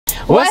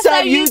What's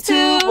up,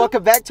 YouTube?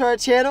 Welcome back to our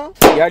channel.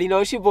 You already know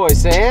it's your boy,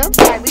 Sam.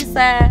 Hi,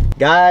 Lisa.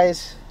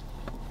 Guys,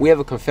 we have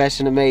a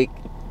confession to make.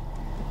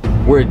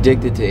 We're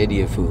addicted to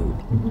Indian food.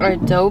 Or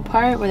dough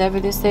part, whatever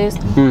this is.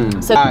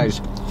 So, guys,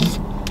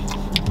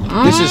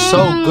 this is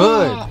so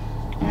good.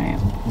 Alright.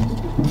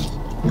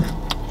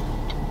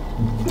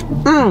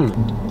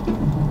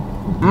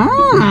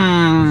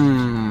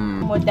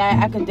 With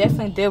that, I could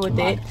definitely deal with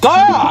it.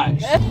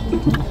 Gosh!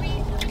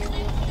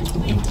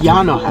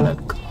 Y'all know how to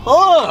cook.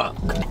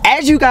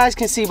 As you guys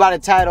can see by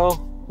the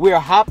title, we are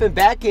hopping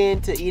back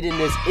into eating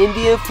this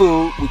Indian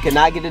food. We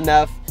cannot get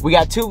enough. We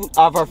got two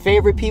of our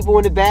favorite people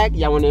in the back.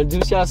 Y'all want to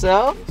introduce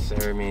yourself? Yes,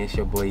 sir, man. It's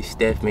your boy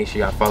Steph. Make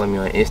sure y'all follow me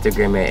on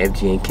Instagram at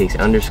FGNcakes_.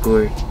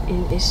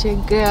 And it's your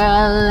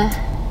girl,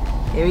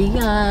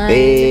 Ariana.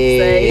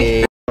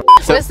 Hey.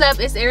 What's up?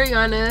 It's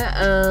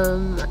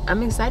Ariana.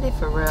 I'm excited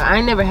for real. I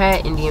ain't never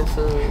had Indian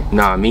food.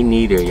 Nah, me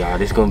neither, y'all.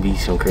 This gonna be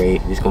some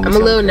great. I'm a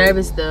little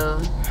nervous though.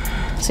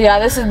 So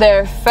y'all, this is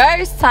their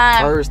first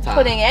time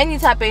putting any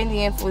type of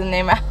Indian food in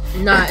their mouth.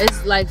 Nah,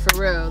 it's like for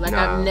real. Like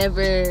Nah.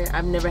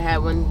 I've never had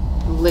one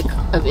lick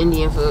of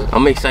Indian food.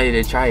 I'm excited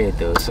to try it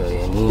though. So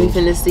yeah, We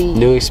finna see.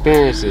 New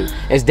experiences.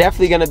 It's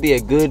definitely gonna be a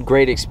good,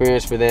 great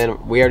experience for them.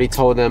 We already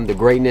told them the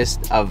greatness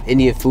of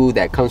Indian food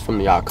that comes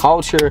from y'all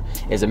culture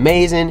is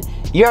amazing.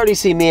 You already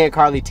see me and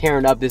Carly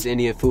tearing up this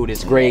Indian food.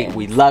 It's great. Yeah.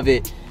 We love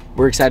it.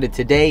 We're excited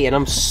today, and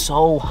I'm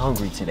so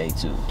hungry today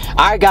too.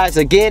 All right, guys,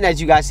 again, as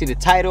you guys see the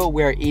title,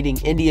 we're eating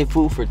Indian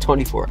food for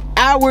 24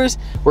 hours.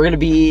 We're gonna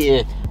be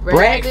eating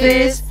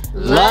breakfast,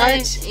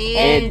 lunch,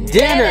 and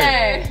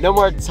dinner. No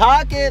more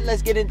talking.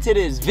 Let's get into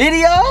this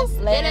video.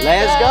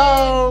 Let's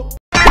go.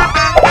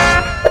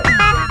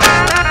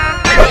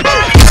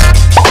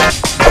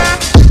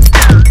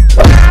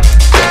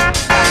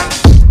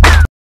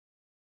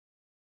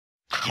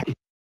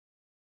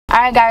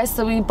 Alright guys,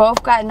 so we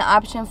both got an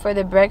option for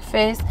the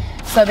breakfast.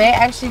 So they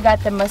actually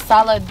got the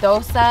masala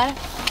dosa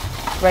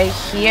right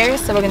here.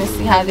 So we're gonna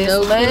see how this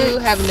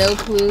looks. Have no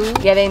clue.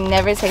 Yeah, they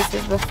never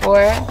tasted this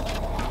before.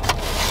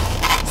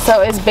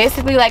 So it's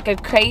basically like a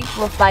crepe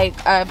with like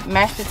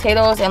mashed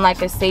potatoes and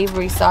like a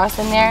savory sauce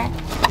in there.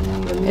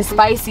 A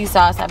spicy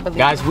sauce, I believe.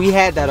 Guys, we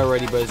had that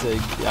already, but it's a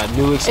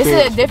new experience.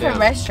 It's a different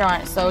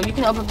restaurant, so you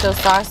can open up those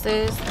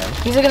sauces.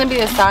 These are gonna be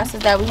the sauces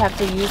that we have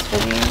to use for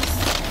these.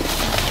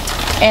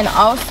 And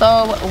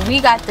also, we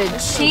got the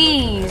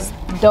cheese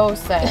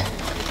dosa.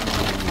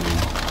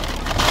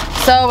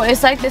 So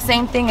it's like the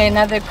same thing,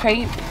 another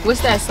crepe.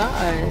 What's that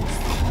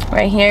sauce?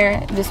 Right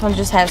here, this one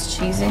just has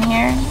cheese in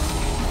here.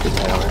 Is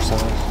that our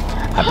sauce?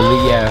 I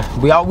believe, yeah.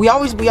 We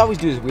always do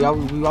this. We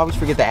always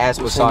forget to ask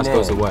what sauce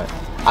goes to what.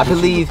 I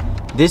believe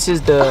this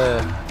is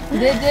the.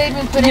 Did they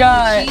even put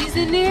any cheese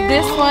in there?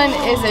 This one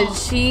is a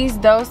cheese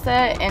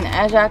dosa, and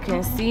as y'all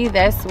can see,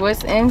 that's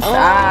what's inside.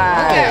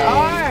 Look at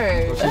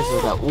ours.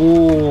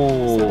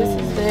 Ooh. So this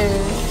is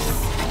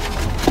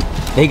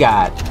theirs. They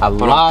got a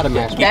lot of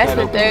mashed potatoes. That's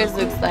what theirs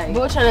looks like.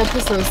 We're trying to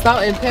put some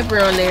salt and pepper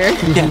on there.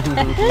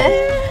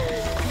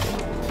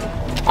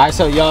 Alright,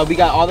 so y'all, we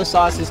got all the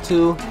sauces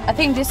too. I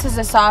think this is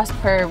a sauce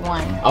per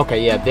one. Okay,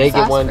 yeah, they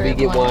get one, we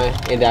get one.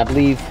 And I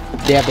believe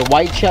they have the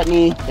white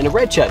chutney and the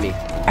red chutney.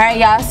 Alright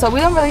y'all, so we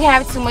don't really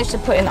have too much to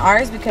put in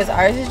ours because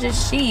ours is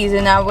just cheese,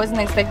 and I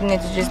wasn't expecting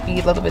it to just be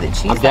a little bit of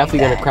cheese. I'm definitely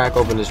gonna crack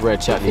open this red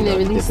chutney.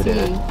 Really dip it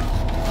in.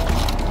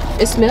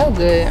 It smells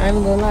good, I ain't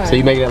even gonna lie. So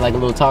you making it like a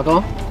little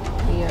taco?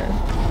 Yeah.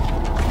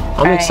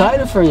 I'm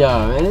excited for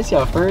y'all, man. It's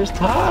your first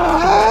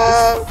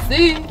time.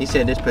 See? He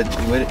said this with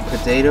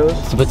potatoes.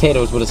 It's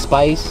potatoes with a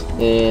spice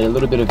and a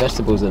little bit of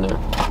vegetables in there.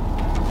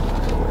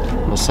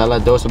 Masala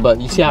dosa, but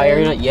you see how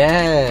Ariana?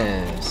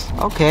 Yes.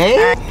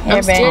 Okay.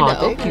 Here, babe. Oh,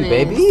 thank you,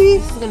 baby.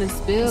 This is gonna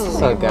spill.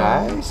 What's up,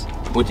 guys?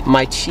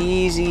 My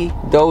cheesy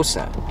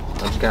dosa.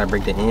 I just gotta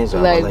break the ends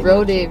off. Like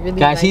rolled it really.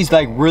 Guys, he's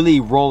like really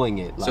rolling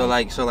it. So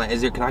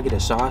is there? Can I get a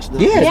sauce? Though?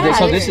 Yeah.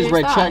 So this this is is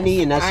red sauce.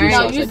 chutney, and that's your No,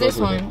 sauce. use that this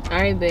goes with one. it.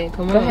 Alright, babe,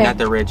 come Go on. ahead. Not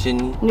the red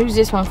chutney. Use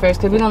this one first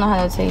because we don't know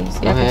how to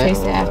taste. Y'all can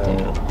taste it after.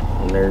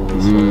 I'm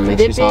nervous. Make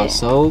Dip sure it.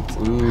 it's all soaked.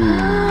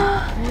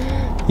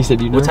 He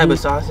said, "You know What type of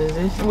sauce is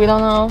this? We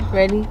don't know.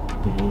 Ready?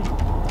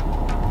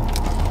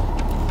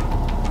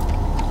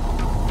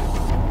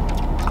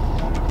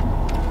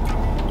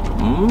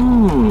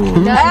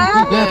 Mmm.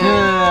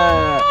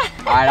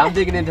 All right, I'm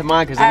digging into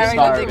mine because I'm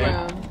starving.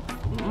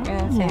 I'm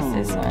gonna taste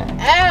this one.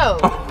 Ow!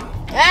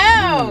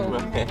 Ow!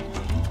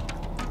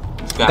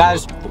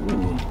 Guys,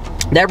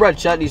 that red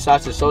chutney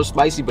sauce is so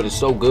spicy, but it's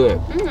so good.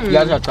 You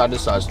guys gotta try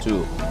this sauce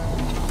too.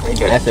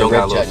 That's the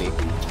red chutney.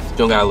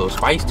 Still got a little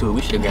spice to it.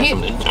 We should have got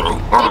something.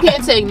 You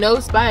can't take no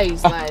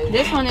spice. Like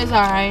This one is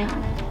alright.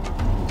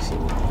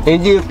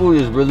 Indian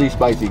food is really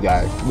spicy,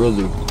 guys.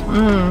 Really.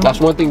 That's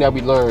one thing that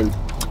we learned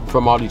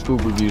from all these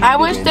food reviews. I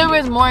wish there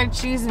was more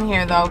cheese in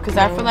here though, because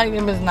I feel like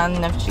there was not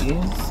enough cheese.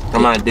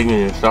 I'm not digging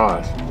in the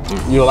sauce.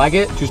 You don't like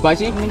it? Too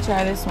spicy? Let me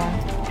try this one.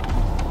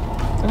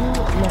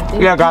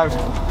 Yeah, guys.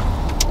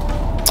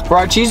 For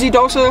our cheesy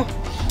dosa,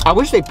 I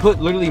wish they put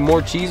literally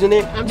more cheese in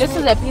it. This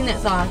is a peanut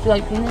sauce. You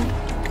like peanut?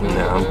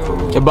 Nah, I'm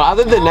cool. But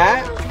other than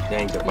that, That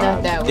ain't the Not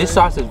vibe. that This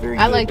one. sauce is very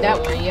good. I like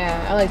that though. one.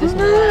 Yeah, I like this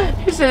one a lot.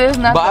 He said it's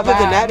not But the other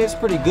than vibe. that, it's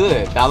pretty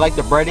good. I like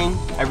the breading.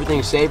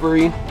 Everything's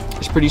savory.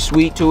 It's pretty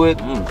sweet to it.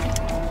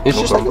 It's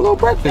just like a little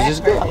breakfast. It's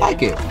good. I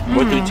like it.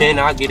 1 through 10,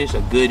 I'll get this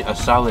a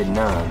solid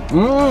 9.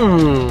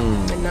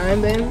 Mmm. A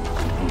 9, baby.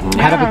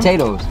 How the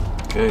potatoes?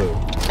 Good.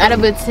 Out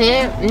of a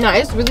 10, no,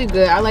 it's really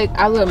good. I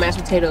love mashed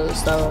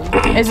potatoes, so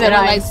Is it I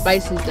don't like nice?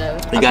 spicy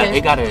stuff.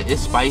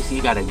 It's spicy.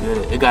 It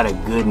got a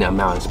good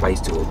amount of spice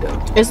to it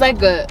though.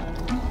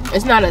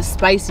 It's not a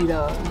spicy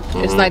though.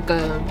 It's like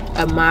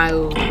a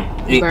mild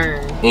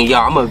burn. And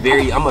y'all, I'm a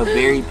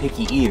very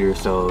picky eater,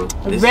 so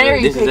this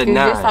Very is a picky,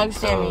 9. just like so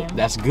Sammy.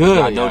 That's good.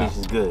 I know yeah. this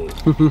is good.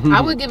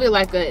 I would give it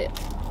like a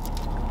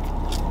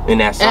And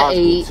that sauce good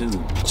 8.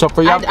 too. So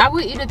for y'all, I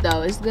would eat it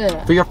though. It's good.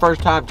 for your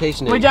first time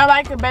tasting it, Would y'all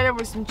like it better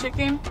with some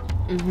chicken?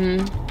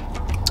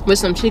 With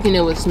some chicken,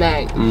 it would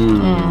smack.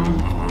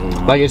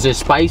 like is it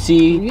spicy?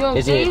 You don't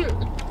Is think?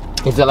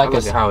 it like I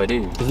look at how it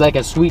is. it's like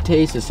a sweet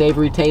taste, a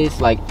savory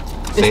taste, like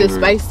It's a Savory.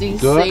 spicy,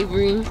 Good.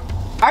 savory.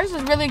 Ours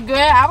is really good.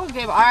 I would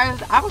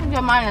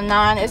give mine a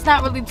 9. It's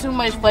not really too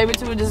much flavor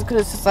to it just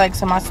because it's just like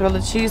some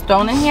mozzarella cheese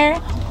thrown in here.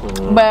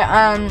 But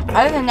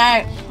other than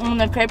that,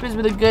 the crepe is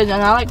really good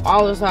and I like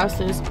all the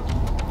sauces.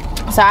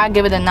 So I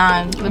give it a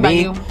 9. What about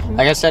me. you?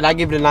 Like I said, I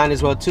give it a 9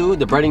 as well too.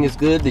 The breading is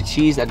good. The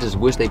cheese, I just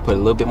wish they put a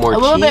little bit more A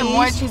cheese. little bit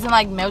more cheese and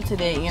like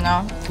melted it, you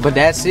know? But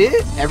that's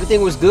it.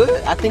 Everything was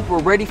good. I think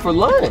we're ready for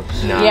lunch.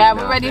 Nah, Yeah,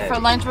 nah, we're ready that- for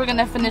lunch. We're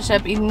gonna finish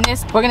up eating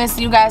this. We're gonna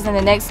see you guys in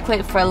the next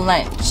clip for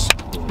lunch.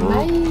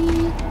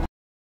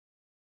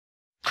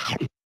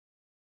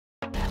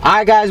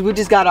 Alright guys, we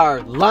just got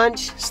our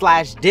lunch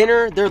 /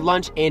 dinner. Their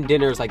lunch and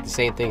dinner is like the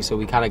same thing, so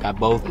we kind of got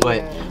both.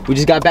 But we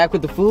just got back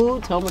with the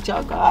food. Tell them what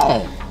y'all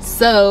got.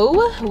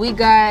 So we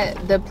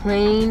got the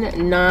plain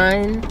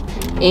naan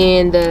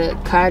and the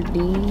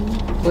kadhi.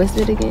 What's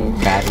it again?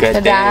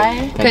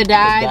 Kadai. The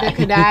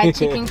kadai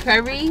chicken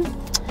curry.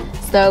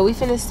 So we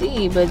finna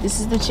see, but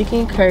this is the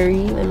chicken curry.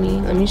 Let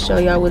me show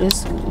y'all what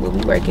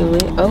we working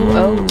with.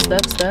 Oh,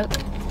 stuck.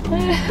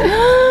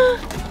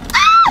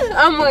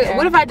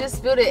 What if I just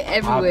spilled it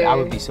everywhere? I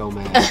would be so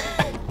mad.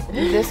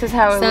 This is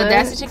how it So looks.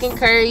 that's the chicken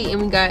curry,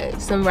 and we got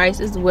some rice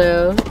as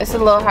well. It's a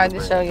little hard to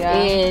show y'all.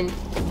 And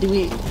do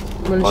we want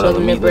to Hold show on,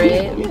 them let the me-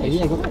 bread?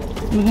 Yeah, go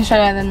ahead. We can show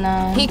y'all the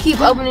naan. He keep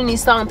opening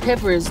these salt and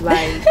peppers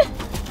like,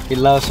 He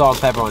loves salt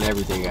and pepper on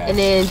everything, guys. and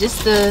then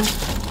just the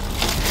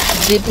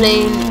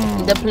plain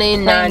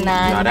Plain naan.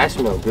 Nah, that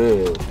smell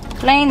good.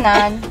 Plain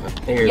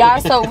naan. Here.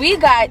 Y'all, so we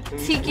got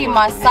tiki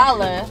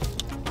masala.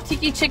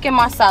 Tiki chicken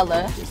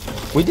masala.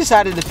 We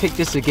decided to pick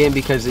this again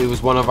because it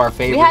was one of our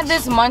favorites. We had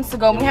this months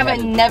ago. We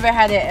haven't never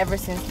had it ever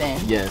since then.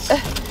 Yes.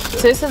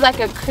 So this is like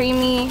a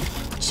creamy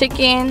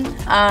chicken,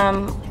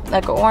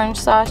 like an orange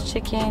sauce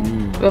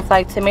chicken with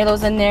like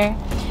tomatoes in there.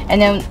 And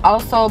then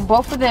also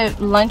both of the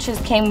lunches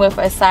came with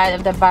a side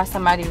of the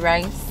basmati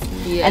rice.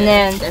 Yeah, And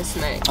then- that's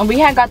nice. And we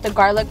had got the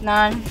garlic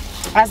naan.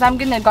 As I'm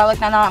getting the garlic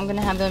naan out, I'm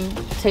gonna have them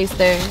taste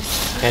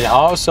theirs. And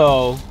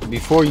also,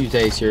 before you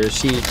taste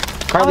yours,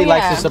 Carly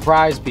likes yeah. to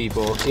surprise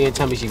people. She didn't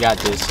tell me she got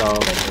this, so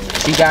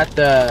she got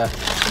the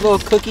little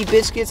cookie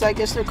biscuits, I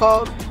guess they're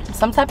called.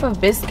 Some type of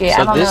biscuit.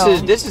 So I don't know.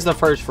 this is the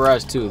first for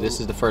us too.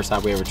 This is the first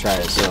time we ever tried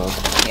it. So,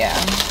 Yeah.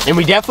 and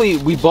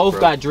we both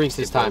got drinks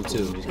this time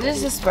too.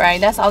 This is Sprite.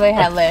 That's all they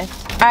had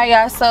left. Alright,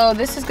 y'all. So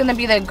this is gonna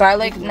be the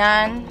garlic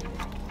naan.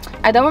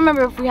 I don't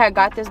remember if we had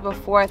got this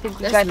before. I think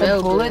we That got the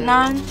smells bullet good.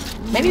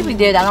 naan. Maybe we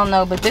did. I don't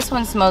know. But this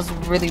one smells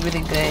really, really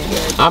good.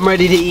 I'm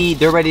ready to eat.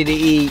 They're ready to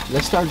eat.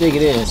 Let's start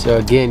digging in. So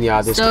again,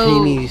 y'all, this So-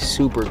 creamy,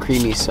 super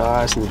creamy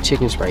sauce, and the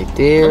chicken's right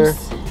there.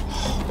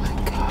 Oh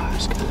my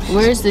gosh.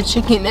 Where's the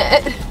chicken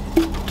at?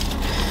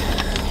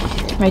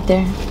 Right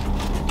there.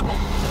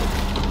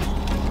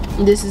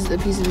 This is a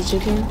piece of the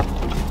chicken.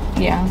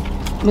 Yeah.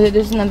 But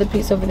there's another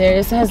piece over there.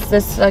 This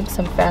has like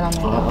some fat on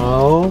it.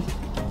 Oh.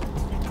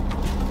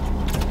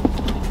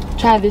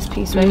 Try this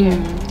piece right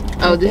here.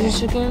 Oh, this is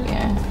chicken?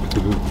 Yeah.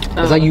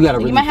 It's like you gotta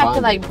really You might have to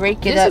find like it. break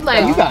it This up. is like-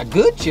 though. You got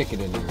good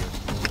chicken in there.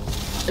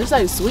 It's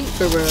like sweet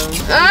for real.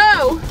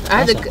 Oh!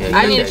 I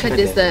need to cut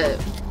this up.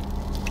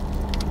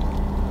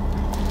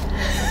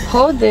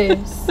 Hold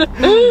this.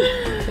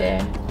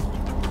 There.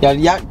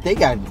 Yeah, they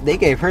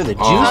gave her the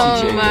juicy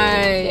Oh, chicken.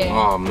 my.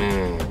 Oh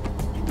man.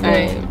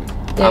 Alright.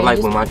 I like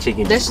when my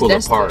chicken just pull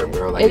that's apart, good.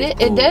 bro. Like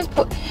It does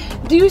put.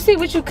 Do you see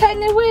what you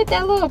cutting it with?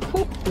 That little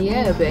poop.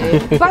 Yeah,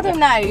 babe. Butter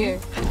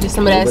knife. Just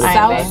some of that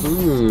Alright, sauce.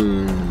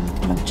 Mmm.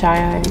 I'm gonna try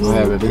ours. Go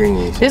ahead, baby.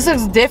 Greenish. This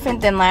looks different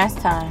than last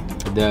time.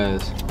 It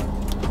does.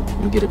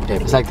 You get a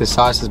pepper. It's like the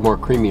sauce is more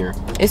creamier.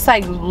 It's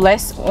like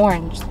less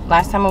orange.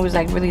 Last time it was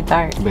like really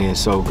dark. Man, it's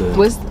so good.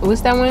 What's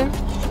that one?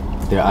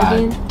 They're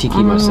again? tiki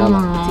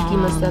masala. Tiki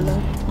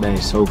masala. Man,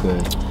 it's so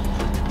good.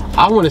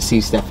 I want to see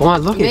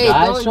Stephon. Look at Babe,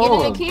 guys. don't Show get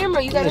in him. the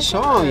camera. You Yeah, gotta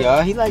show him,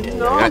 y'all. He like, you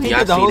know, he Y'all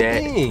did the see whole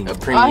that? thing. A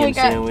premium he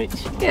got- sandwich.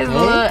 Here's a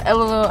Hey.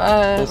 little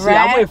Let's see. I'm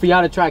wrap. waiting for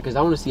y'all to try because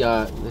I want to see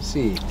y'all. Let's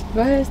see.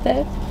 Go ahead,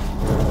 Steph.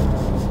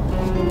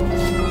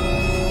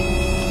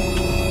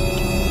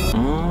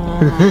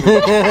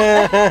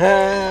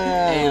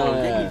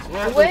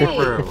 Wait,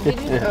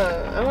 did you?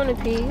 I want a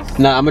piece.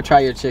 Nah, I'm gonna try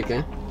your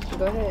chicken.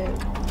 Go ahead.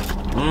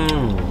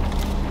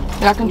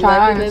 Y'all can try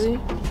ours. Baby.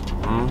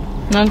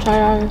 None try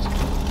ours.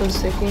 For a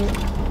second.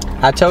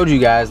 I told you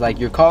guys, like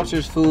your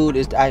culture's food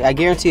is. I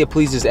guarantee it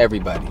pleases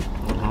everybody.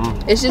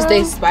 It's just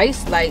they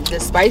spice, like the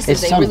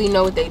spices. It's They really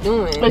know what they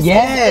doing.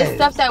 Yes. It's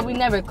stuff that we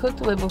never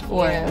cooked with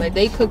before. Yeah, like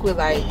they cook with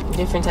like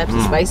different types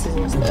of spices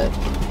and stuff.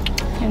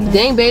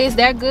 Dang, babe, is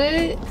that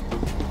good?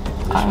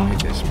 Hit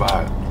this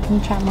spot. Let me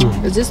try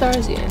mine. Is this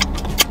ours? Yeah.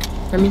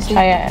 Let me see.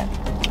 Try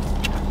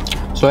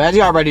it. So as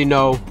you already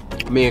know,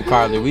 me and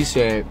Carly, we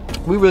said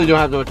we really don't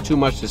have too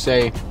much to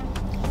say.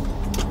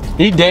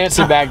 He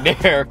dancing back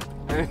there.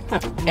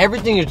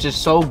 Everything is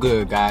just so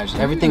good, guys.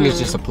 Everything is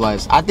just a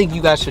plus. I think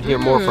you guys should hear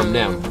more from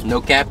them. No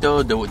cap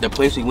though, the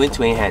place we went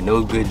to ain't had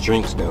no good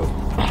drinks though.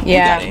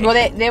 Yeah, well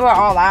they were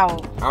all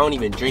out. I don't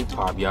even drink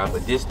pop, y'all,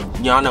 but this,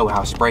 y'all know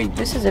how Sprite.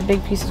 This is a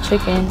big piece of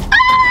chicken.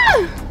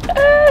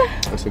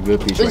 That's a good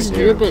piece It's right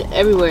there. dripping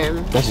everywhere.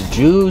 That's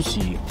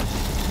juicy.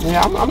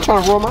 Yeah, I'm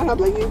trying to roll mine up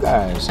like you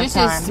guys. This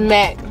is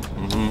smack.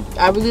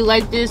 I really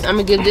like this. I'm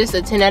gonna give this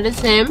a 10 out of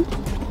 10.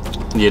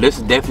 Yeah, this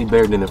is definitely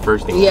better than the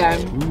first thing. Yeah.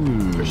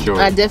 For sure.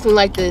 I definitely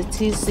like the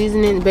tea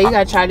seasoning, but you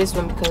gotta try this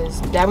one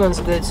because that one's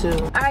good too.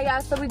 Alright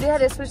y'all, so we did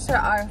have to switch to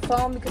our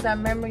phone because our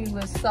memory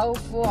was so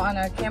full on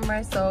our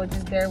camera, so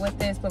just bear with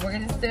this, but we're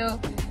gonna still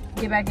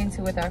get back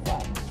into it with our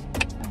phone.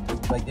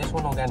 Like this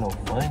one don't got no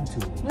fun to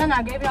it. No,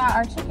 I gave y'all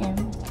our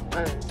chicken.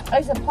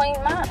 It's a plain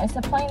naan. It's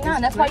a plain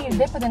naan. That's why you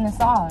dip it in the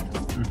sauce.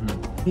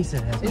 He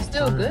said It's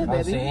still good,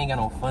 I say baby. ain't got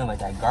no fun like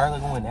that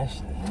garlic one. That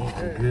shit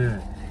ain't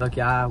good. Look,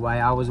 y'all,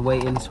 while I was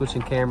waiting,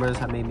 switching cameras,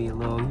 I made me a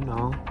little, you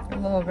know, A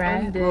little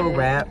rat. little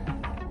wrap.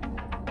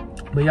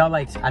 But y'all,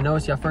 like, I know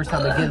it's your first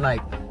time again,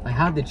 like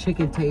how the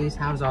chicken taste,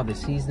 how's all the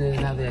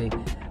seasonings, how they,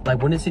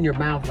 like when it's in your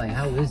mouth, like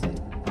how is it,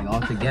 like all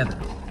together?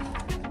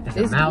 Is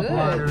it It's mouth good.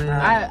 watering?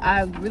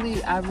 I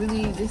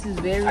really, this is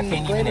very I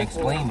can't even flavorful.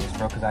 explain this,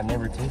 bro, because I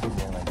never tasted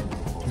that like this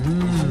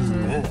before. This is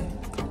good.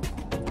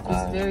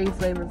 It's very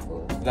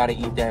flavorful. You gotta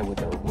eat that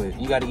with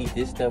you gotta eat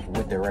this stuff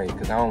with the rice,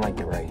 because I don't like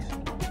the rice.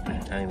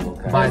 I ain't gonna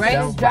By cut. rice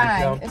itself, is by dry.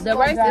 itself. It's The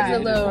rice dry. is a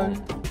little.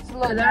 It's a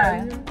little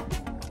dry.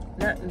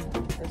 That's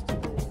too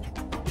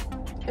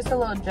good. It's a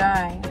little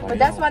dry. But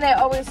that's why they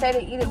always say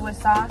to eat it with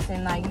sauce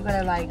and like you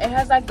gotta like. It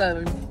has like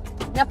a.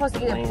 You're not supposed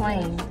to eat it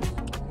plain.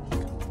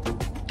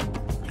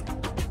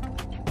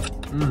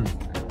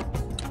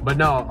 But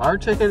no, our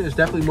chicken is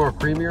definitely more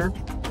creamier.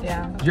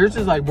 Yeah. Yours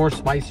is like more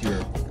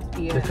spicier.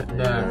 Yeah.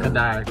 The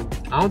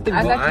kadai. I don't think.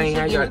 I got I ain't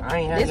had your y'all- I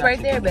ain't had It's y'all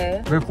right there,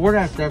 chicken. babe. Before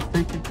that stuff,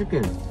 take the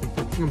chicken.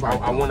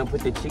 I want to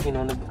put the chicken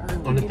on the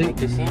thing. make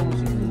the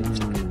sandwiches.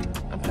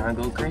 I'm trying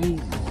to go crazy.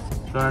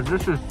 Guys,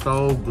 this is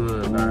so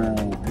good.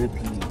 Ooh, good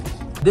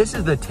piece. This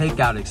is the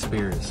takeout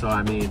experience, so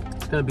I mean,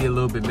 it's gonna be a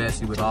little bit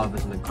messy with all of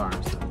us in the car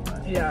and stuff.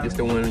 But Yeah. This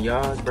the one of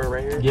y'all, bro,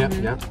 right here? yep,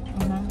 yep.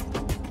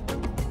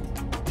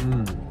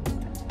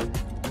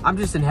 I'm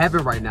just in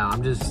heaven right now.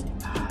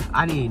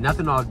 I didn't eat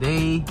nothing all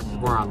day.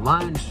 We're on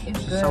lunch. It's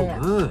just so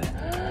good.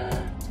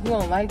 You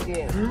don't like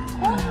it.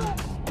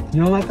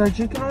 You don't like our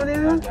chicken on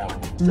there?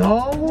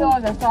 No. You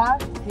want the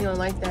sauce? You don't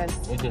like that.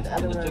 It just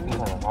other the one. chicken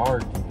kind of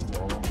hard to me,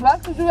 bro. That's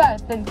because you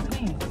got a thick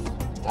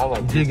piece. I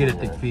like You this did get a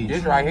one, thick man. piece.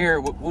 This right here,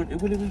 what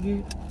did we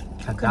get?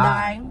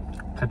 Kadai.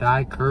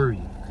 Kadai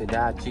curry.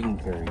 Kadai chicken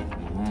curry.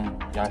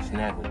 Y'all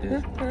snack with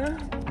this.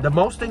 The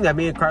most thing that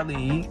me and Carly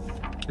eat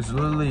is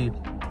literally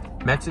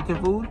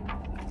Mexican food.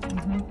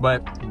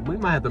 But we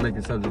might have to make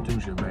a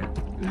substitution,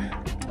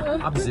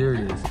 man. I'm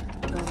serious.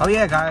 Oh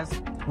yeah, guys.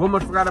 We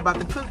almost forgot about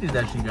the cookies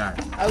that she got.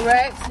 All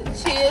right.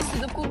 Cheers to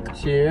the cook.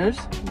 Cheers.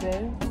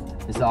 Babe.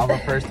 It's all our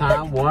first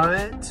time.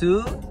 1,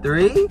 2,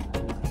 3.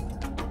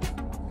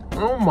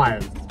 Oh my.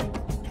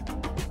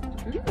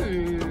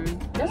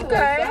 That's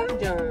Okay. a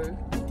soft John.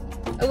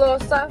 A little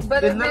soft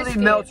butter It literally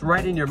biscuit. melts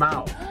right in your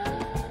mouth.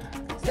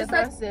 That's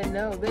why I said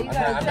no, but you I'm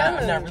gotta not tell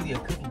him. really a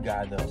cookie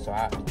guy though, so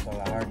I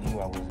already knew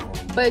I wasn't going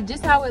to. But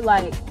just how it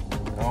like,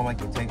 I don't like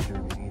the texture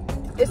of it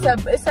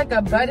either. It's like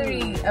a butter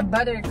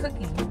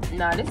cookie.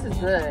 nah, this is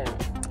good.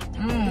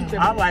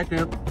 I like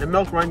it. It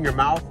melts right in your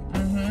mouth.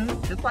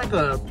 It's like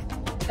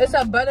It's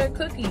a butter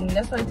cookie.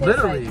 That's what it tastes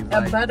Literally, like.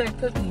 like- A butter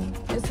cookie.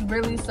 It's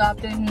really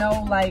soft. There's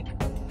no like.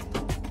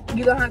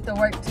 You don't have to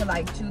work to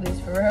like chew this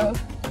for real.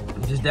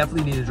 you just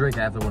definitely need a drink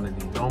after one of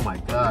these. Oh my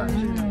gosh.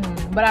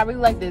 But I really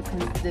like the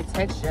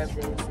texture of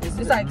this.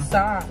 It's like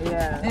soft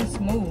Yeah. and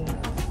smooth.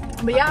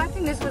 But yeah, I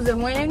think this was a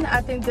win.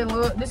 I think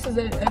this is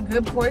a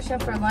good portion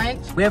for lunch.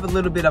 We have a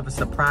little bit of a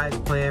surprise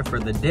plan for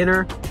the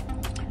dinner.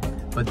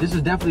 But this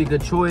is definitely a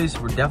good choice.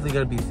 We're definitely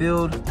going to be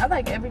filled. I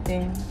like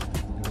everything.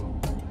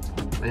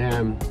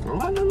 And I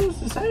don't have nothing else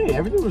to say.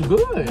 Everything was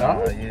good.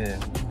 Oh yeah.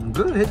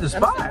 Good. Hit the I'm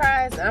spot.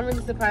 surprised. I'm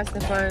really surprised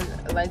Stefan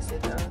likes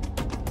it though.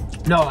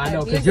 No, I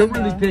know, because you're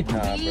really picky.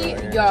 Nah, He,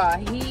 bro, yeah.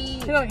 y'all, he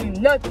You don't eat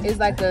nothing. is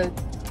like a,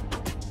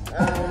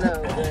 I don't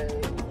know,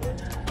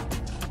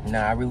 but Nah,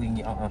 I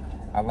really,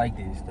 I like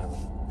this though.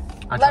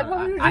 I Like, tried, what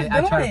were you I just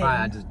tried to doing?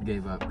 find, I just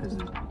gave up because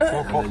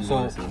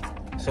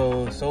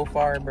So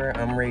far, bro,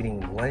 I'm rating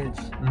lunch,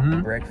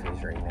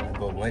 breakfast right now.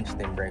 Go lunch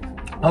then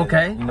breakfast.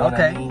 Okay. You know what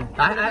I mean?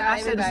 I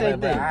said the same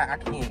But thing. I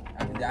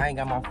can't. I ain't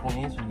got my full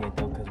answer yet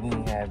though, cause we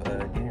didn't have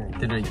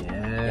dinner.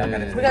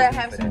 Yeah. We gotta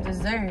have some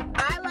dessert.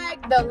 I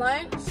like the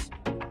lunch.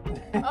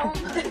 Oh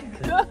my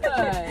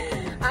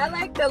god. I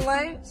like the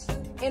lunch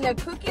and the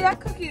cookie. That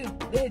cookie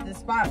hit the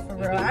spot for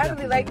real. I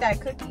really like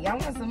that cookie. I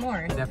want some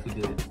more.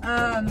 Definitely did.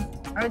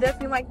 I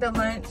definitely like the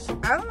lunch.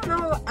 I don't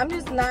know. I'm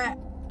just not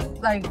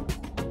like.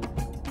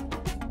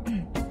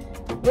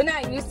 We're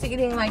not used to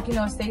eating like, you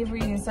know,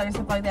 savory and stuff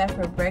like that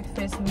for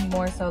breakfast. We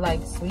more so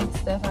like sweet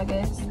stuff, I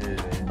guess. Yeah.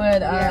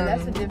 But Yeah,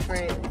 that's a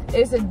different.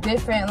 it's a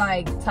different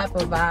like type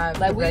of vibe.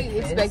 Like we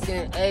breakfast.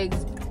 expecting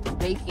eggs,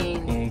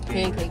 bacon,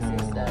 pancakes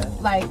and stuff.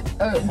 Like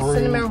a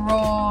cinnamon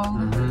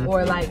roll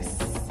or like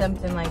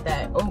something like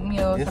that.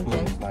 Oatmeal or This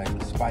something. was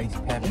like spice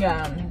pepper.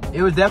 Yeah.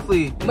 It was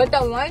definitely. But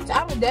the lunch,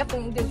 I would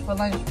definitely eat this for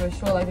lunch for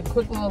sure. Like a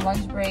quick little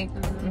lunch break.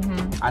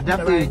 I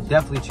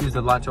definitely choose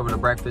the lunch over the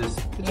breakfast.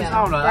 Just, Yeah.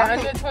 I don't know.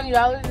 For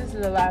 $120, this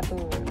is a lot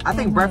of food. I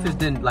think breakfast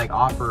didn't like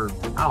offer.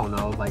 I don't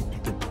know, like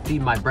to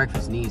feed my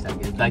breakfast needs. I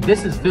guess like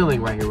this is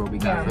filling right here what we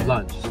got for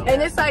lunch. So.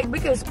 And it's like we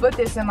could split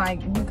this and like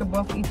we could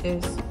both eat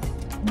this.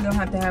 We don't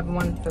have to have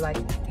one for like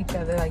each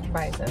other like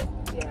by itself.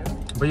 Yeah.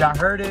 But y'all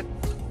heard it.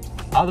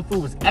 All the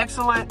food was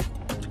excellent.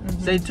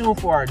 Stay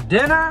tuned for our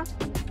dinner.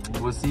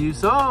 We'll see you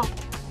soon.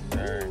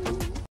 Sure.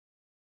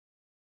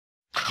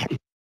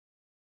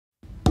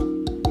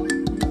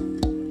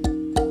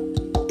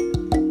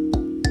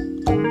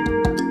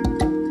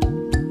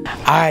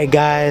 Alright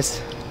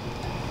guys,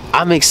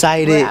 I'm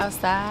excited. We're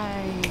outside.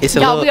 It's a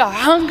Y'all, little, we are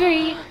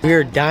hungry.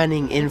 we're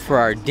dining in for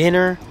our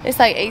dinner. It's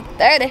like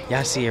 8:30.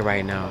 Y'all see it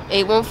right now.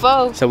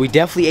 8:14. So we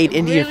definitely ate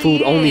Indian really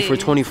food only for is.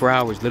 24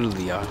 hours,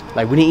 literally, y'all.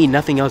 Like we didn't eat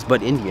nothing else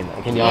but Indian.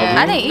 Like, can y'all Yeah.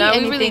 agree? I didn't eat No, we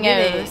anything really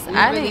didn't. else. We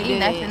I really didn't eat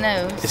didn't.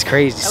 nothing else. It's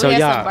crazy. And So we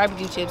had some y'all,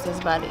 barbecue chips. That's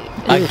about it.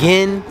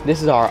 again,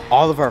 this is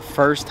all of our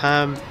first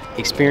time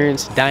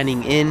experience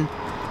dining in.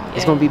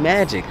 It's gonna be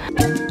magic.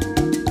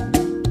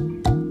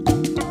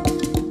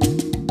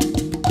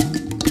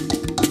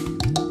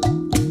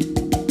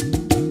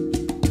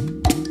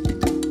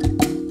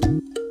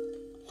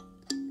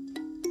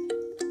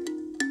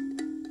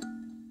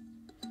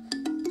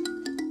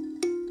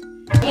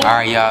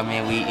 Alright, y'all,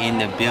 man, we in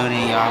the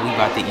building, y'all. We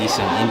about to eat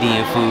some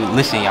Indian food.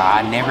 Listen, y'all,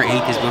 I never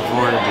ate this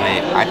before,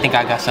 but I think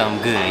I got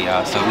something good,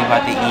 y'all. So we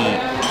about to eat.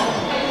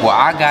 Well,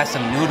 I got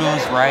some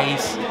noodles,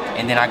 rice,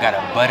 and then I got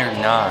a butter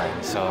naan.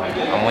 So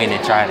I'm waiting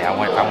to try that.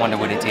 I wonder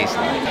what it tastes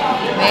like.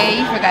 Man,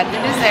 you forgot the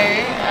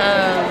dessert.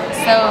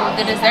 So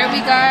the dessert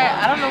we got,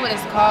 I don't know what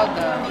it's called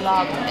though.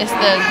 It's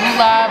the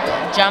gulab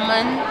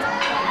jamun.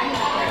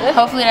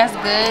 Hopefully that's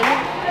good.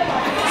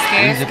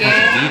 These are supposed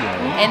to be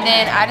though. And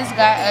then I just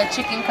got a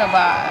chicken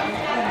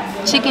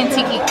kebab. Chicken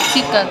tikka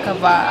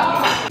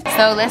kebab.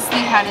 So let's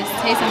see how this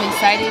tastes. I'm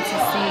excited to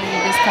see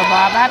this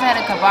kebab. I haven't had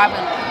a kebab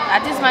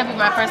and this might be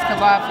my first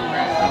kebab for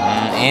real.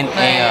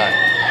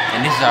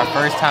 And this is our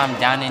first time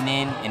dining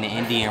in an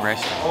Indian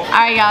restaurant.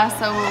 Alright y'all,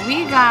 so what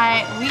we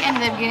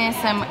ended up getting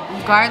some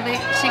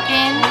garlic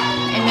chicken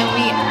and then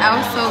we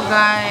also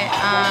got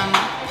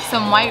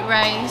some white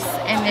rice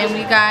and then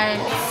we got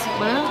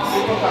what else?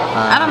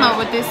 I don't know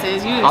what this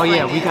is. You Oh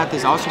yeah, explain we it. got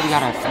this. Also, we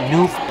got a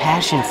new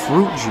passion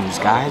fruit juice,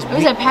 guys.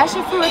 Was it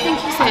passion fruit? I think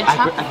he said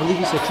chocolate. I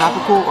believe he said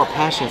tropical or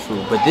passion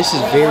fruit, but this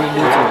is very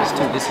new to us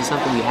too. This is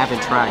something we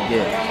haven't tried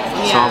yet.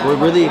 Yeah. So we're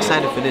really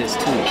excited for this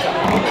too.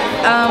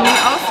 We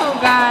also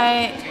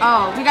got,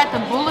 we got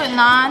the bullet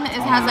naan.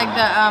 It has like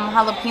the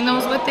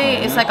jalapenos with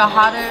it. It's like a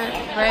hotter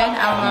bread.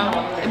 I don't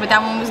know, but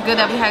that one was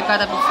good that we had got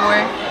that before.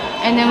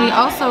 And then we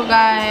also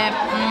got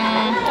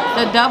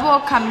the double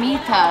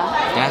kamita.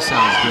 That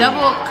sounds good.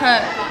 Double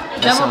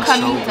sounds so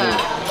kamita.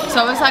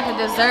 So it's like a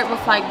dessert with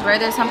like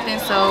bread or something.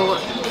 So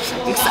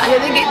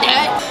excited to get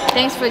that.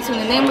 Thanks for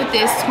tuning in with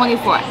this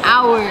 24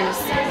 hours.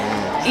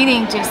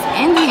 Eating just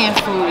Indian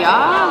food,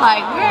 y'all.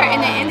 Like we're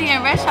in an Indian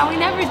restaurant. We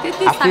never did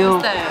this type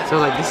of stuff. So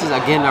like this is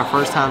again our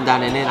first time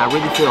dining in. I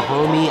really feel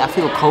homey. I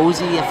feel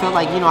cozy. I feel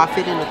like, you know, I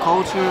fit in the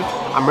culture.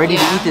 I'm ready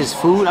to eat this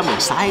food. I'm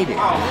excited.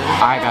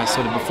 Alright guys,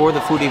 so before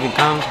the food even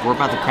comes, we're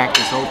about to crack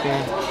this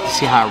open to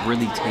see how it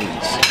really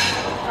tastes.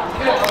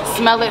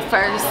 Smell it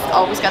first.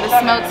 Always gotta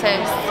smell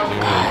test.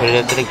 Put it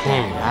up to the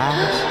camera,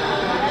 guys.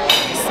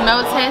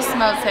 Smell test,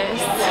 smell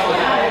test.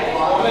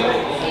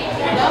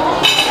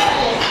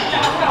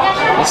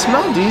 It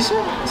smells decent.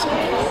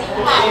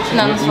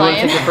 No, I'm You want to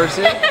playing. take the first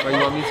sip, or you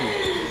want me to?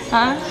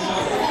 Huh?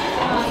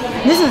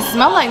 This doesn't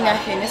smell like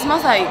nothing. It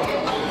smells like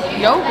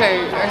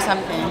yogurt or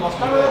something.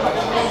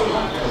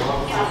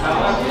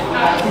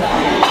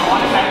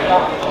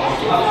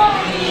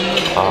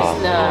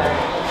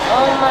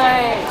 Oh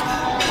my.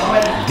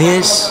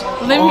 This.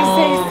 Let me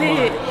taste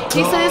it.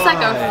 He said it's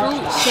like a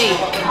fruit shake.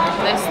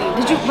 Let's see.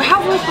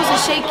 How were we supposed to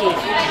shake it?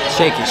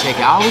 Shake it, shake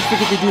it. I always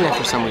forget to do that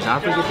for some reason. I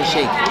forget to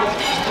shake it.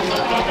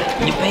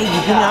 You baby,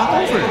 you get it all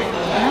over it.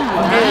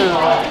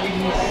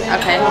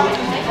 Okay.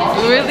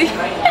 Really?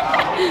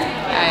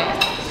 Alright.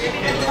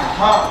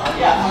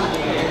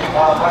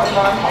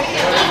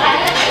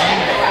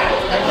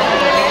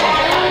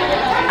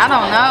 I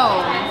don't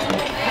know.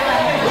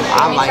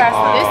 I like it.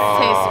 This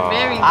tastes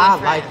very different. I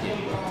like it.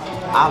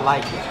 I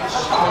like it.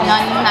 No,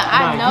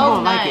 I know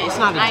none. Like it. It's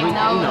not a drink, I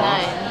know you know.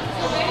 none.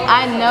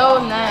 I know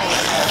none.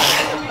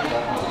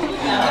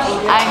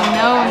 I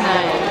know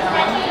none.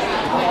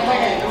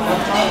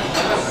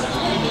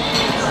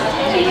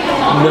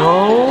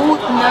 No?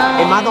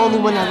 No. Am I the only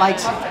one that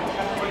likes it?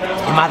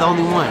 Am I the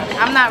only one?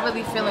 I'm not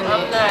really feeling it.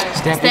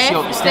 Steph, Steph,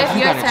 you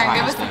your gotta turn. try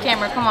Give this us the one.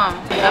 camera. Come on.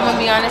 I'm gonna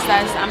be honest,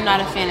 I'm not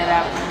a fan of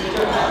that one.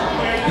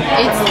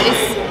 It's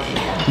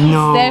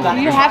No. Steph,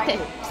 you have to.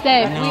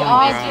 Steph, we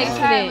all bro. tasted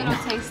try a it.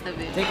 little taste of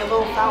it. Take a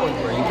little fountain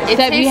break. It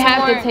Steph, you tastes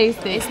have to more-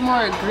 taste it. It's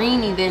more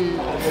greeny than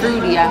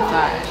fruity, I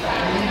thought.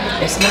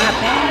 It's not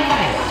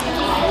bad.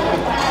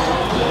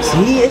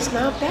 See, it's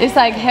not bad. It's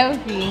like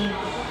healthy.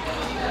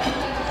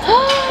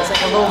 It's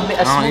like a little bit.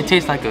 It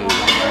tastes like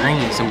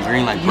some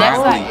green like That's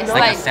broccoli. like, it's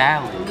like a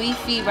salad.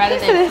 leafy rather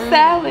It's than a fruity.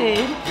 salad.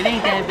 It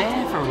ain't that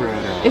bad for real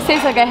though. It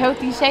tastes like a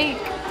healthy shake.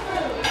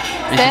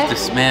 It's just the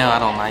smell. I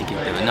don't like it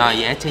though. No,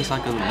 yeah, it tastes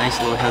like a nice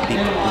little healthy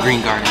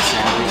green garden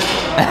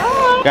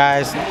salad.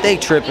 Guys, they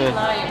tripping.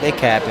 They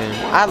capping.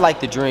 I like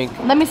the drink.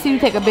 Let me see you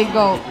take a big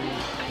gulp.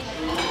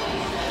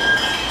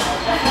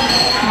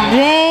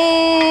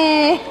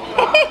 Dang.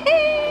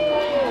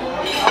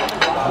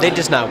 They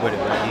just not with it,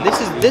 man.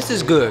 This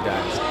is good,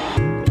 guys.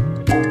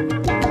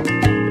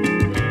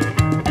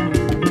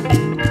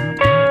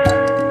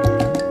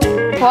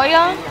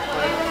 Pollo?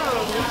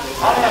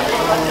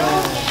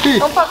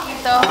 Un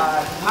poquito.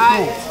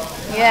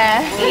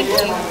 Yeah.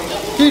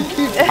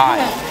 Hot.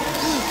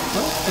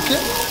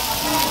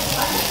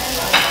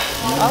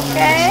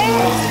 Okay.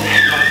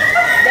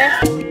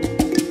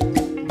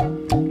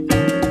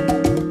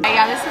 Hey,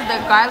 y'all, this is the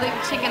garlic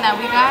chicken that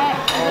we got.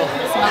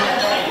 Smell it.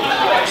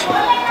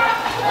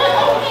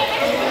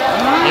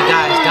 Hey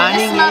guys,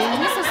 dining in.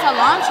 This is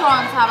cilantro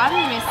on top. I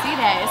didn't even see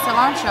that. It's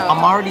cilantro.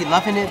 I'm already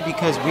loving it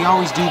because we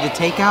always do the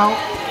takeout,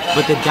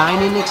 but the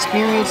dining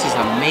experience is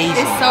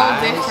amazing. It's so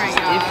guys. different, It's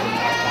y'all. different.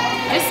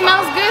 It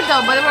smells good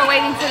though, but we're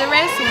waiting for the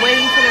rest.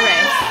 Waiting for the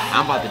rest.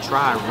 I'm about to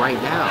try it right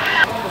now.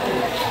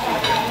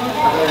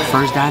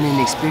 First dining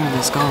experience,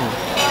 let's go. Oh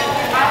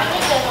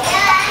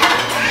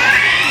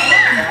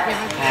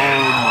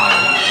my.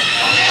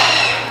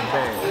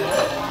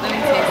 Let me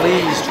taste it.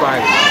 Please try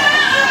it.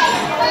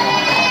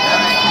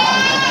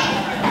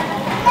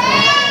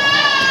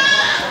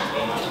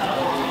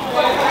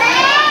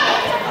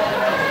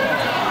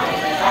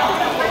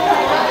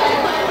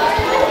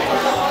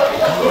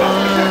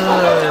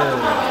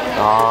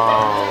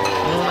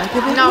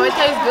 No, it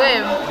tastes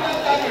good.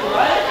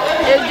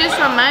 It just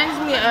reminds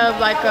me of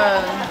like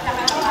a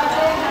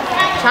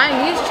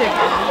Chinese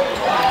chicken,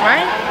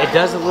 right? It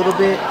does a little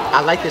bit. I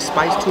like the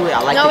spice to it.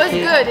 I like No, the it's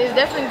kick. good. It's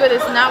definitely good.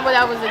 It's not what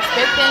I was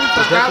expecting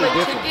for It's garlic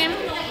definitely chicken.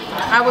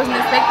 I wasn't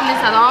expecting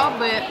this at all,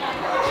 but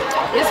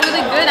it's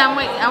really good. I'm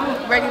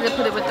ready to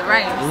put it with the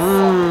rice.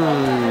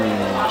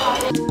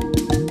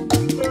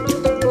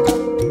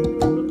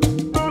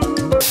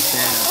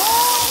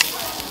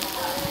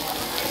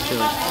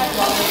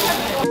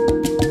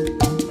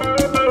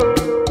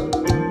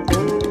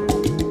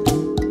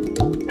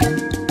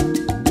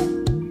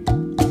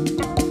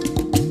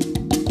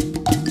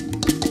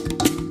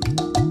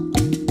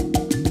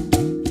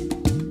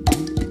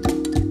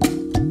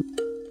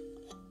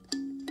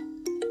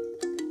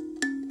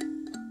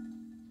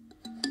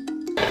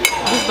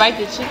 Just bite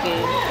the chicken.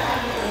 It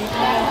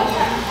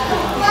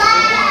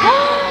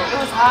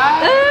was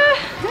hot.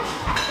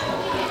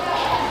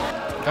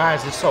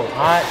 Guys, it's so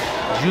hot,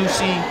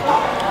 juicy,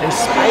 and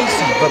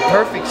spicy, but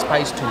perfect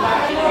spice to it.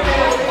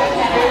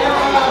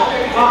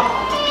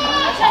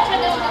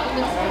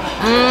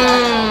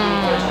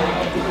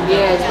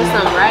 Yes, with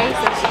some rice.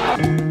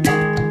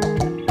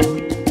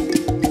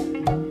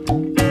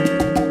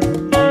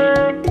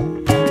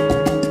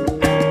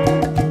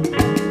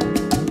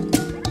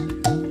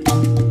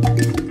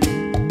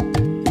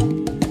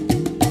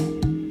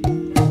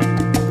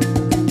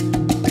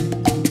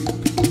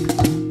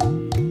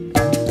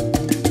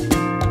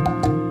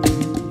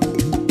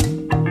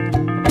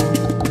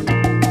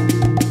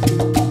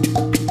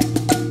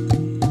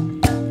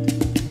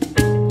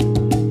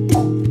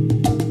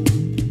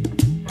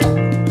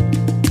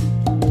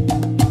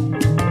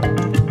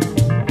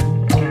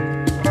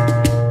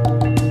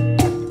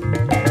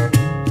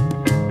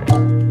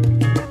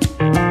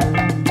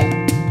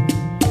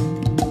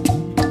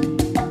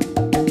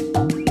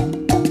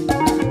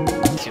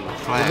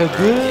 Look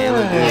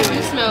good.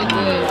 You smell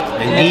good.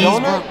 And these, bro,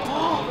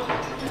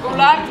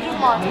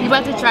 You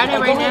about to try that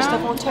right now?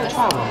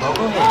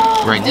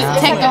 right now.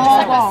 Take the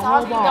whole ball.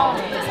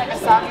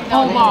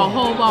 Whole ball.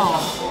 Whole ball.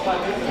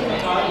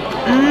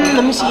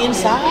 Let me see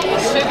inside.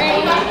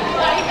 Sugary.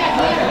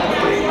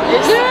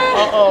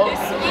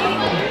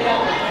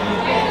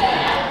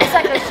 It's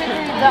like a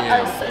sugary,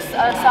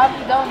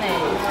 soggy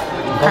donut.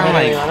 Kind of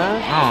like, I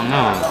don't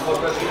know.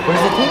 What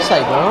does it taste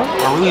like, bro? I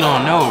really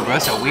don't know, bro.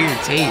 It's a weird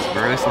taste,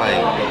 bro. It's like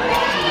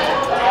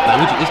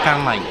it's kind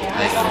of like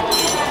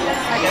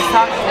Like a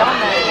soggy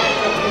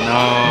donut.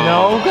 No.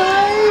 No,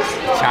 guys.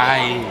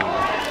 Chai.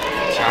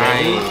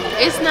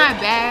 It's not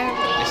bad.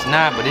 It's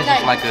not, but it's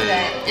just like a.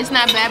 It's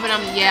not bad, but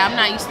I'm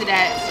not used to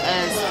that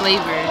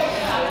flavor.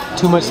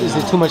 Too much? Is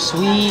it too much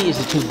sweet? Is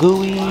it too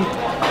gooey?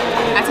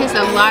 I taste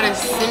a lot of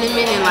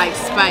cinnamon and like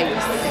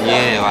spice.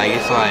 Yeah, like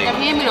it's like.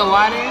 Hand me the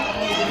water.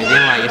 And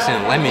then like it's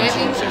in lemon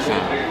juice or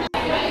something.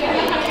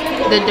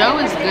 The dough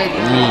is good.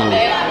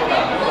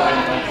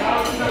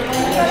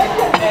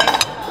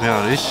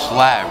 Yo, this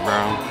slap,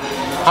 bro.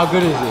 How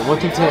good is it? 1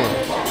 through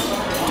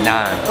 10.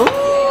 9. Ooh.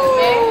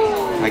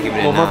 I give it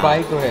a 9. One more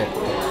bite. Go ahead.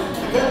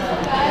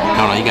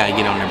 No, you gotta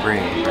get on the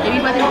bread, bro.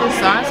 Anybody with the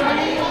sauce with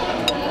it?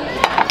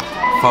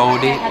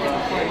 Fold it.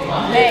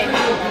 Hey.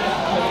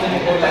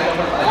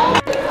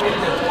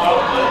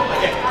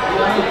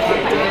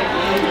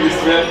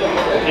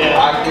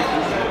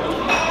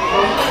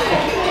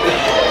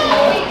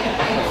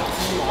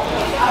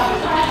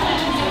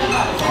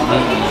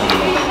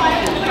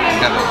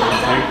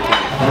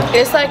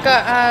 It's like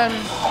a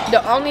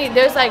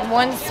there's like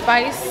one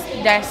spice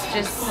that's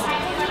just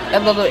a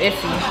little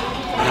iffy.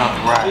 No,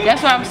 right.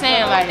 That's what I'm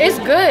saying. Like It's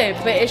good,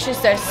 but it's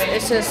just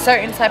a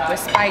certain type of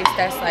spice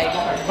that's like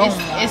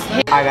it's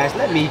hit. All right, guys,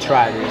 let me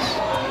try this.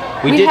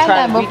 We did had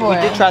try that before. We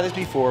did try this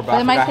before, but But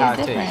I it might forgot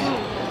how it taste tastes.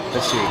 different.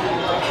 Let's see.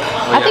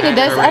 I think it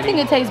does. I think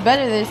it tastes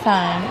better this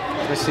time.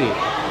 Let's see.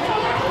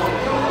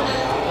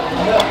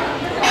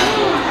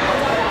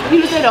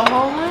 You said a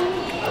whole one?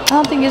 I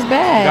don't think it's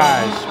bad.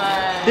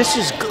 Guys, this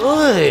is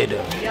good.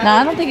 No,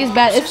 I don't think it's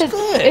bad. It's just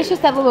good. it's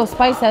just that little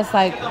spice that's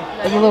like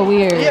a little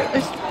weird. Yeah,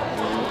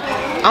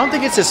 I don't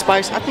think it's a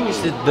spice. I think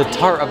it's the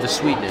tart of the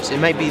sweetness. It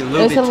might be a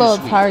little It's bit a little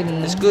too sweet. tarty.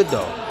 It's good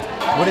though.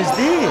 What is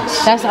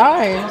this? That's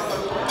ours.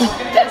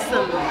 That's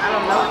some. I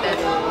don't know what that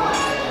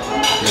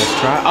is. Let's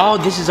try. Oh,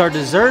 this is our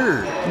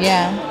dessert.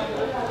 Yeah.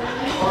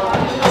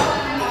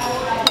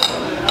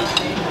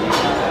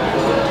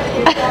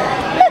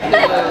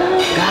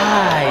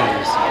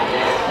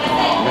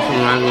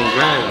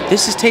 Guys,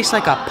 this tastes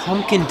like a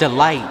pumpkin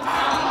delight.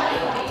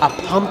 A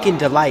pumpkin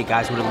delight,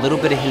 guys, with a little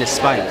bit of hint of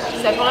spice.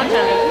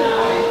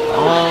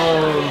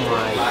 Oh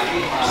my.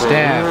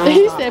 Stab.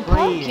 He said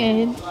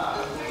pumpkin.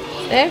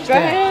 That's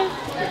right.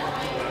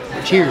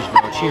 Cheers,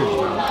 bro. Cheers,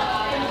 bro.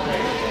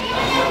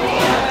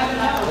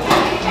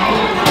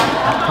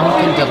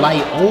 Pumpkin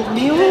delight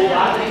oatmeal?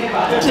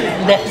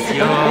 That's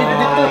Yo,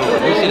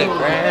 we should have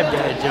grabbed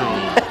that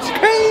joint. That's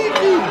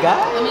crazy,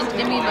 guys.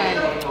 Let me buy it.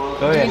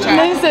 Go ahead.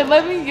 Listen,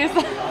 let me get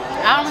some. I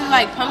don't really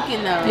like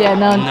pumpkin though. Yeah,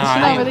 no, Nah, she I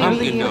don't ain't really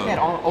pumpkin eat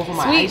though. Over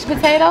my sweet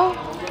potato.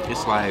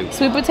 It's like.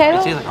 Sweet potato.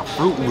 It tastes like a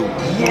Fruit Loop.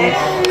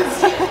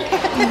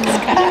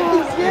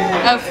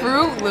 A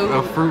Fruit Loop.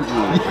 A Fruit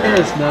Loop.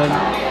 Yes, man.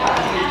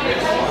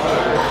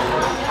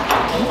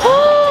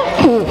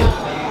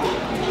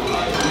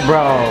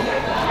 Bro.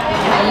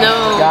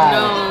 No,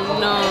 God.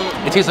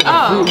 no. It tastes like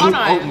a Fruit hold Loop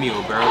on.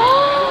 oatmeal, bro.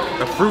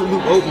 A Fruit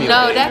Loop oatmeal.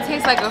 No, that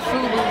tastes like a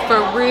Fruit Loop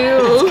for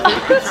real.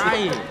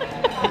 Try it.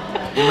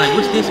 And like,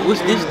 what's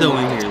this dough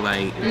in here?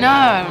 Like,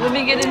 No, let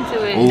me get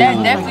into it. Ooh,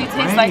 That definitely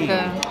tastes like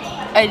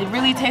great. it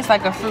really tastes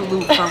like a Fruit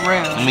Loop for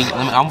real.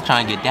 I'm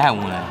trying to get that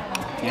one.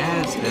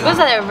 Yes. Was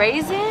that a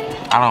raisin?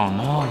 I don't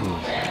know.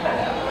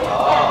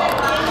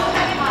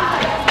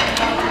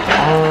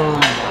 Oh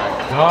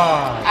my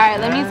god. All right,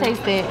 let me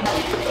taste it.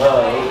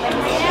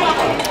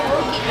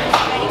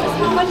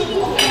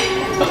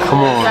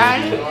 Come on.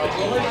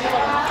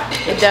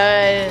 It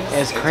does.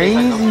 It's crazy.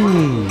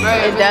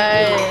 It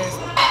does.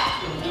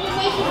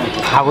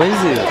 How is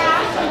it?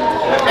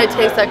 It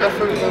tastes like a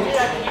Fruit Loop.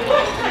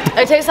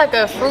 It tastes like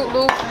a Fruit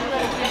Loop.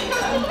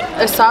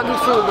 A soggy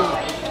Fruit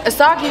Loop. A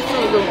soggy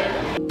Fruit Loop.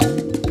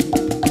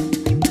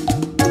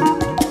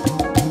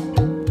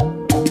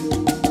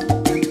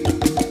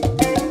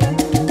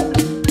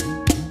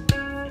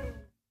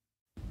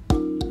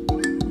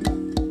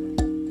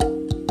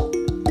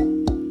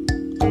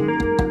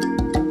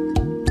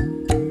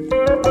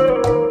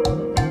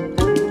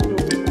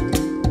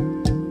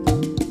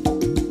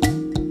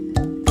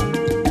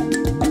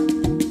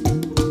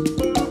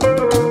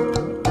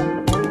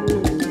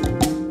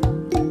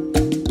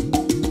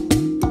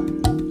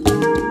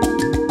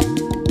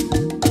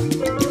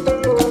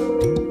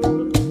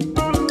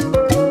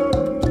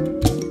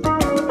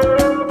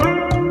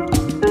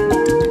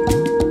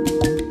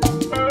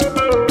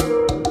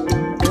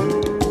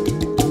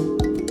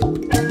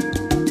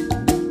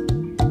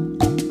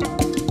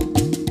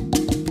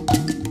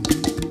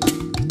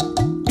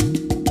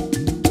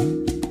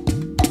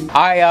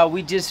 Alright,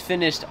 we just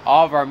finished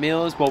all of our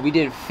meals. Well, we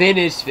didn't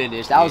finish.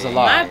 That was a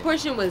lot. My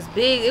portion was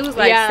big. It was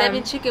like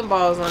 7 chicken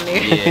balls on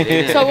there.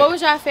 Yeah, So what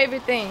was your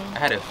favorite thing? I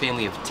had a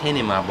family of 10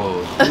 in my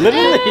bowl.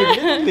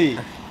 Literally.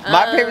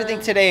 My favorite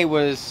thing today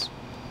was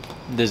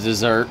the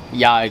dessert.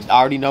 Y'all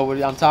already know what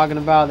I'm talking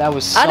about. That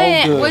was so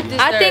good. What dessert?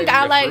 I think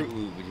I The like. Fruit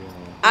Loop,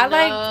 I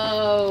like.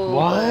 No.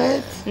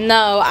 What?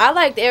 No, I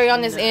liked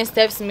Ariana's and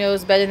Steph's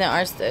meals better than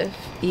our stuff.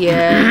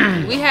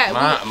 Yeah. we had.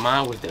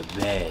 Mine was the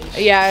best.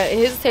 Yeah,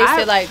 his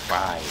tasted like.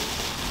 Fire.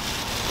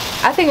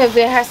 I think if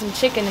it had some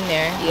chicken in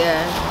there.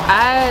 Yeah.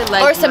 I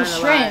like Or some mine a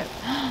shrimp.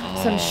 lot.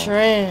 some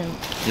shrimp.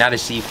 Not a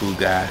seafood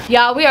guy.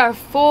 Y'all, we are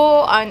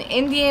full on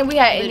Indian. We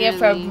had Indian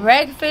for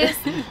breakfast,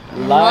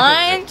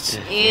 lunch,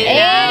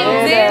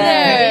 and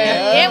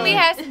dinner. And we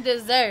had some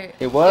dessert.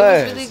 It was.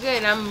 It was really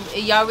good.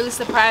 And y'all really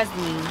surprised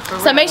me.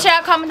 So make sure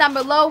y'all comment down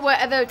below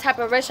what other type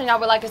of restaurant y'all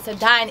would like us to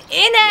dine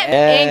in at.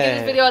 And give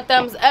this video a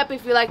thumbs up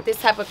if you like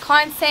this type of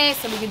content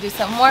so we can do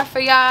some more for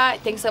y'all.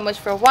 Thanks so much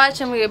for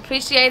watching. We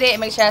appreciate it. And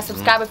make sure y'all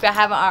subscribe if y'all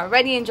haven't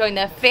already and join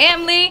the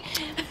family.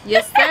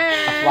 Yes,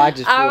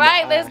 sir. All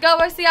right, let's go.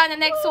 We'll see y'all in the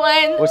next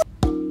one.